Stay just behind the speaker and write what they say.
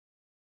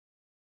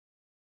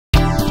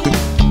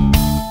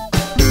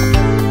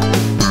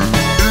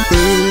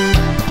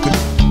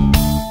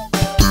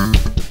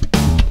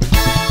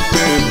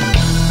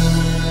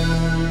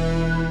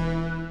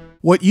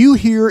What you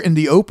hear in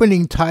the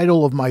opening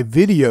title of my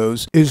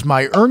videos is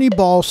my Ernie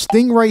Ball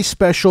Stingray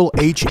Special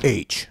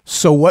HH.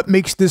 So what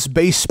makes this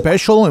bass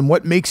special and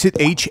what makes it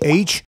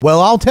HH?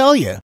 Well, I'll tell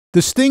you. The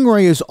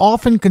Stingray is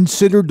often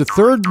considered the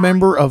third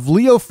member of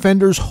Leo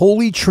Fender's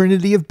holy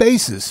trinity of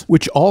basses,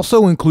 which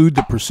also include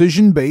the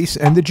precision bass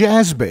and the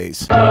jazz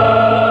bass.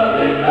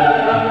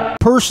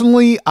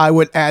 Personally, I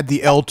would add the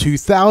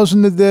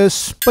L2000 to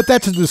this, but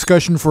that's a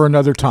discussion for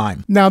another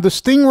time. Now, the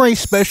Stingray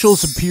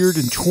Specials appeared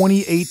in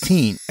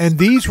 2018, and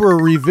these were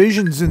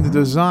revisions in the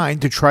design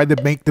to try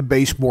to make the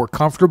bass more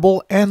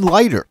comfortable and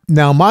lighter.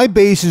 Now, my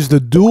bass is the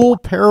dual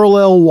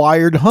parallel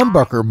wired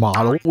humbucker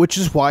model, which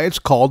is why it's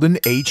called an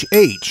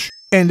HH.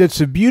 And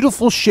it's a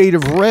beautiful shade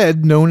of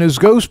red known as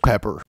ghost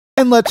pepper.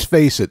 And let's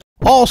face it,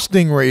 all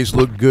Stingrays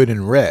look good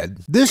in red.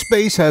 This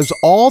bass has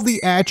all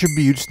the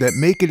attributes that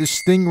make it a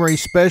Stingray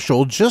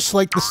Special, just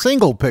like the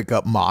single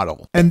pickup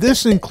model. And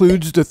this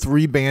includes the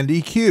 3-band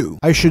EQ.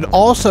 I should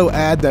also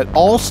add that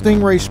all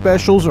Stingray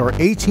Specials are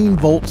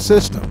 18-volt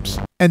systems.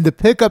 And the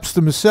pickups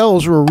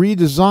themselves were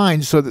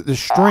redesigned so that the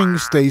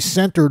strings stay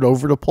centered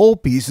over the pole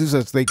pieces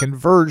as they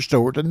converge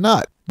toward the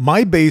nut.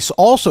 My bass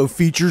also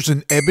features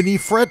an ebony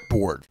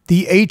fretboard.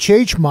 The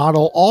HH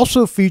model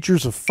also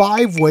features a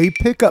 5-way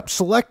pickup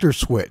selector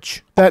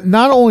switch that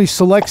not only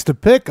selects the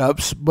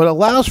pickups, but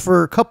allows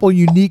for a couple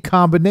unique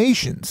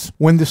combinations.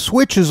 When the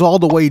switch is all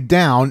the way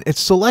down, it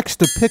selects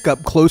the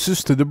pickup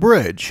closest to the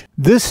bridge.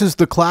 This is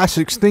the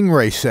classic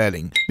Stingray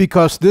setting,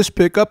 because this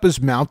pickup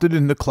is mounted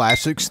in the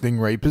classic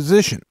Stingray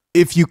position.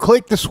 If you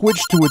click the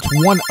switch to its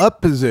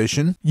 1-up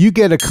position, you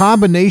get a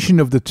combination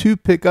of the two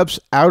pickups'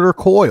 outer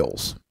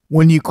coils.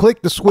 When you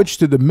click the switch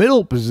to the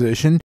middle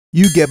position,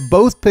 you get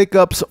both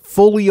pickups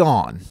fully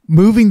on.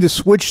 Moving the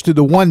switch to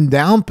the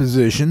 1-down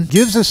position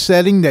gives a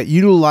setting that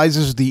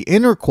utilizes the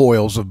inner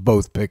coils of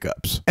both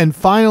pickups. And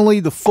finally,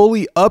 the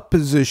fully up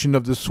position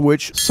of the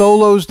switch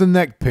solos the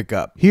neck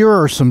pickup. Here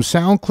are some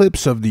sound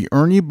clips of the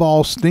Ernie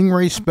Ball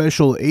Stingray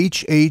Special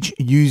HH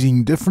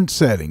using different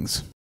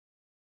settings.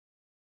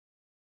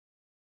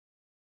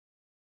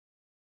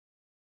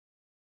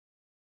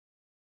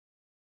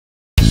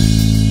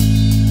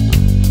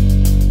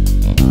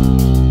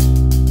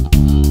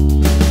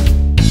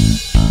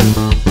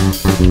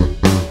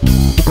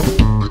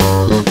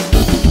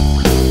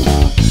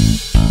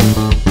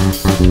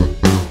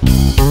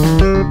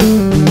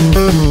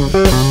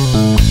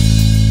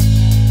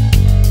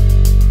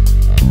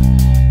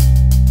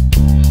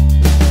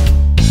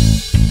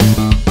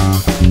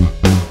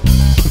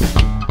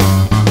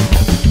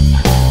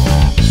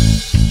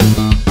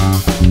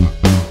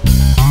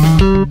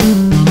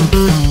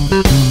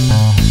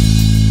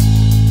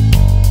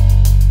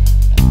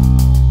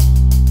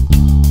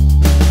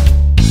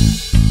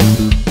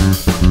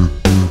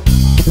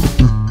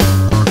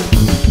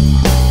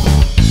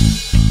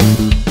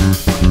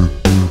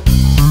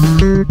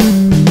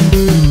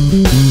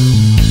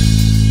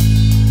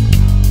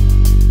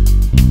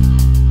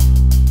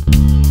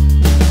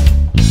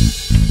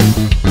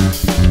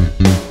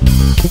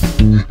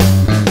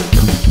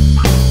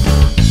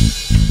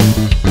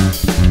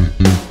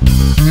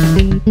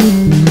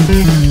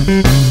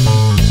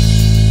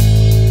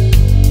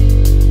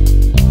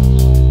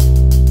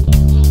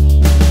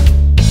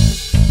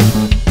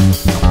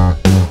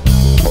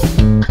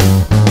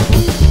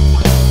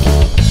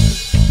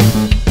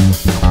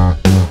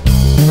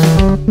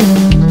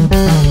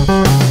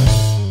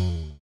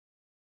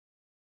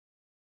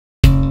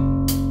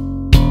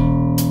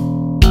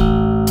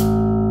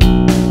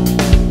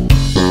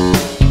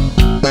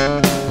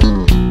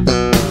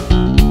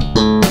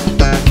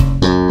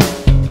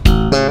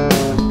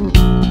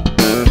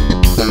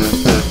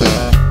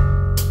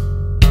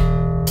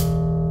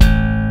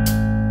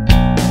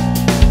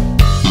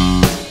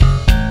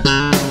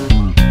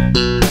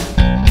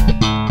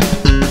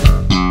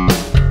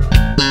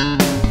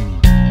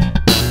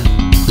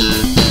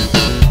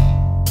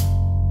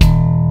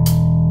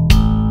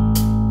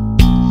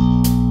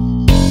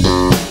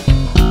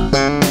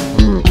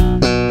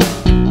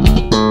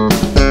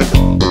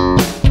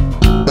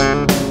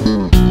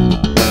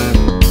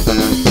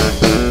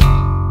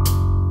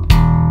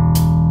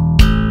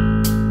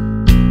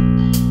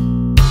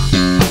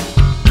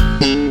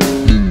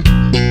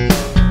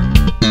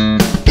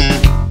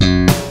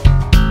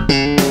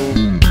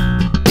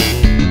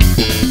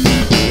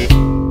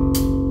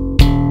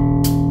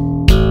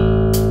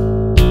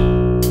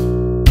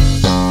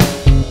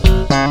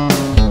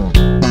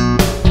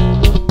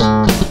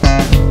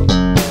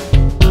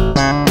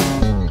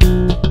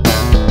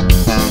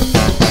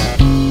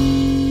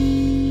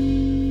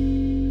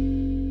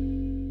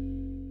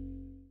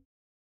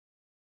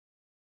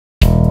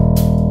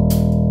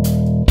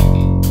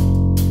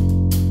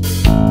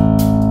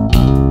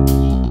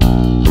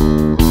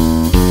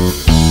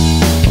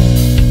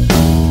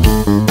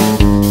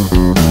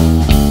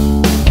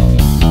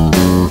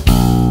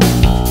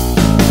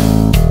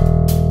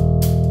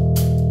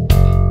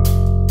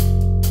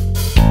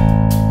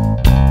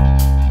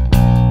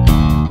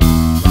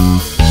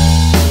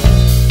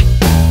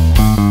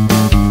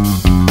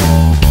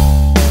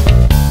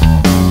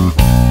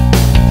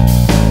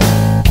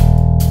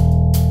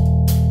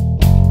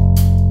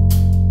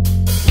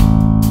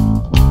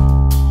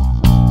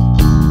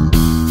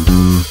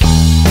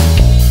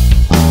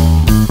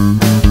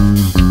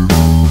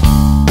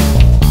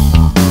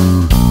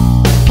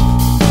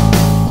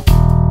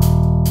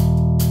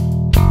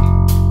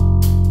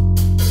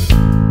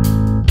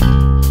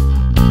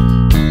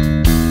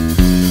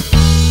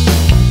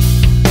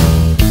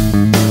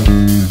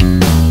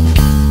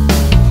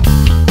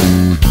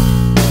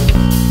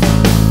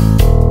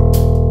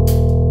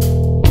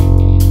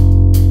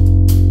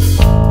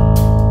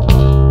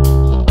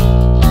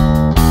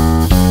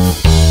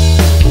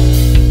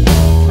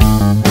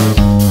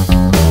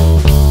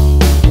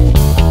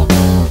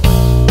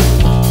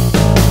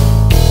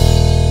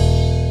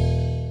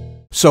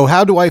 So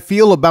how do I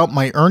feel about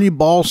my Ernie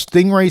Ball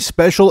Stingray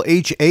Special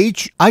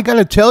HH? I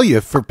gotta tell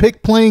you, for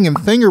pick playing and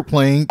finger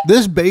playing,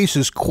 this bass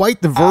is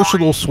quite the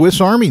versatile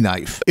Swiss Army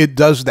knife. It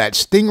does that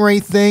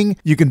Stingray thing,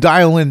 you can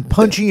dial in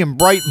punchy and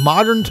bright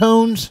modern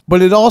tones,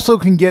 but it also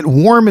can get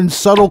warm and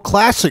subtle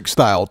classic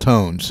style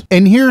tones.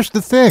 And here's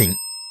the thing.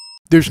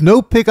 There's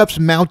no pickups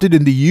mounted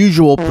in the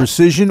usual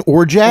precision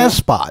or jazz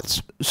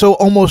spots, so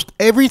almost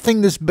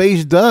everything this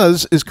bass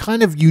does is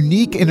kind of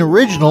unique and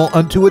original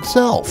unto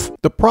itself.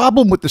 The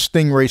problem with the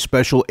Stingray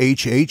Special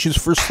HH is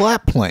for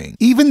slap playing.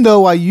 Even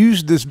though I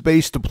used this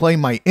bass to play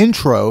my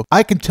intro,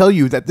 I can tell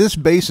you that this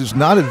bass is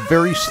not a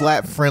very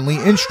slap-friendly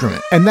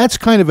instrument, and that's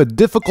kind of a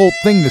difficult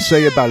thing to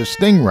say about a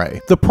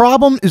Stingray. The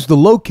problem is the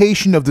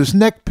location of this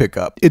neck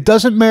pickup. It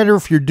doesn't matter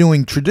if you're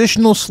doing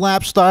traditional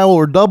slap style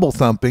or double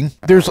thumping,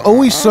 there's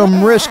always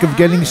some risk of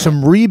getting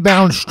some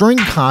rebound string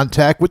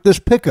contact with this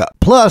pickup.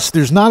 Plus,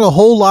 there's not a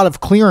whole lot of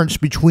clearance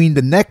between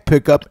the neck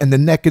pickup and the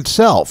neck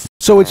itself,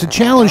 so it's a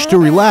challenge to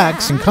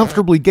relax and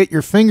comfortably get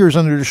your fingers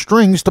under the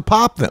strings to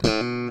pop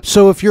them.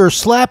 So if you're a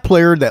slap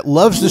player that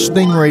loves the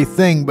Stingray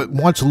thing but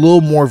wants a little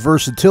more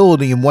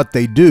versatility in what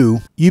they do,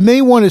 you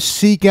may want to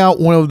seek out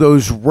one of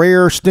those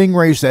rare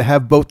Stingrays that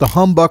have both the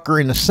humbucker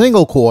and a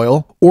single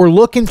coil, or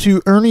look into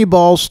Ernie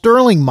Ball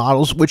Sterling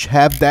models which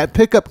have that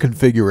pickup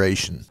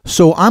configuration.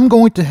 So I'm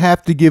going to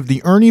have to give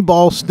the Ernie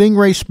Ball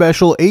Stingray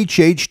Special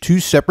HH 2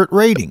 separate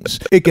ratings.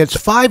 It gets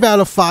 5 out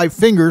of 5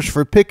 fingers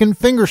for pick and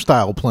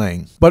fingerstyle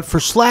playing, but for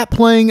slap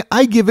playing,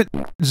 I give it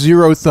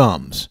 0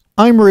 thumbs.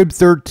 I'm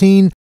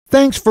Rib13.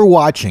 Thanks for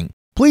watching.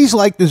 Please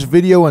like this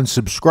video and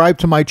subscribe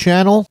to my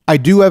channel. I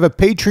do have a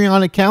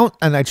Patreon account,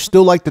 and I'd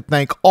still like to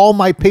thank all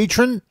my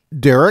patrons,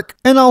 Derek,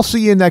 and I'll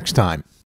see you next time.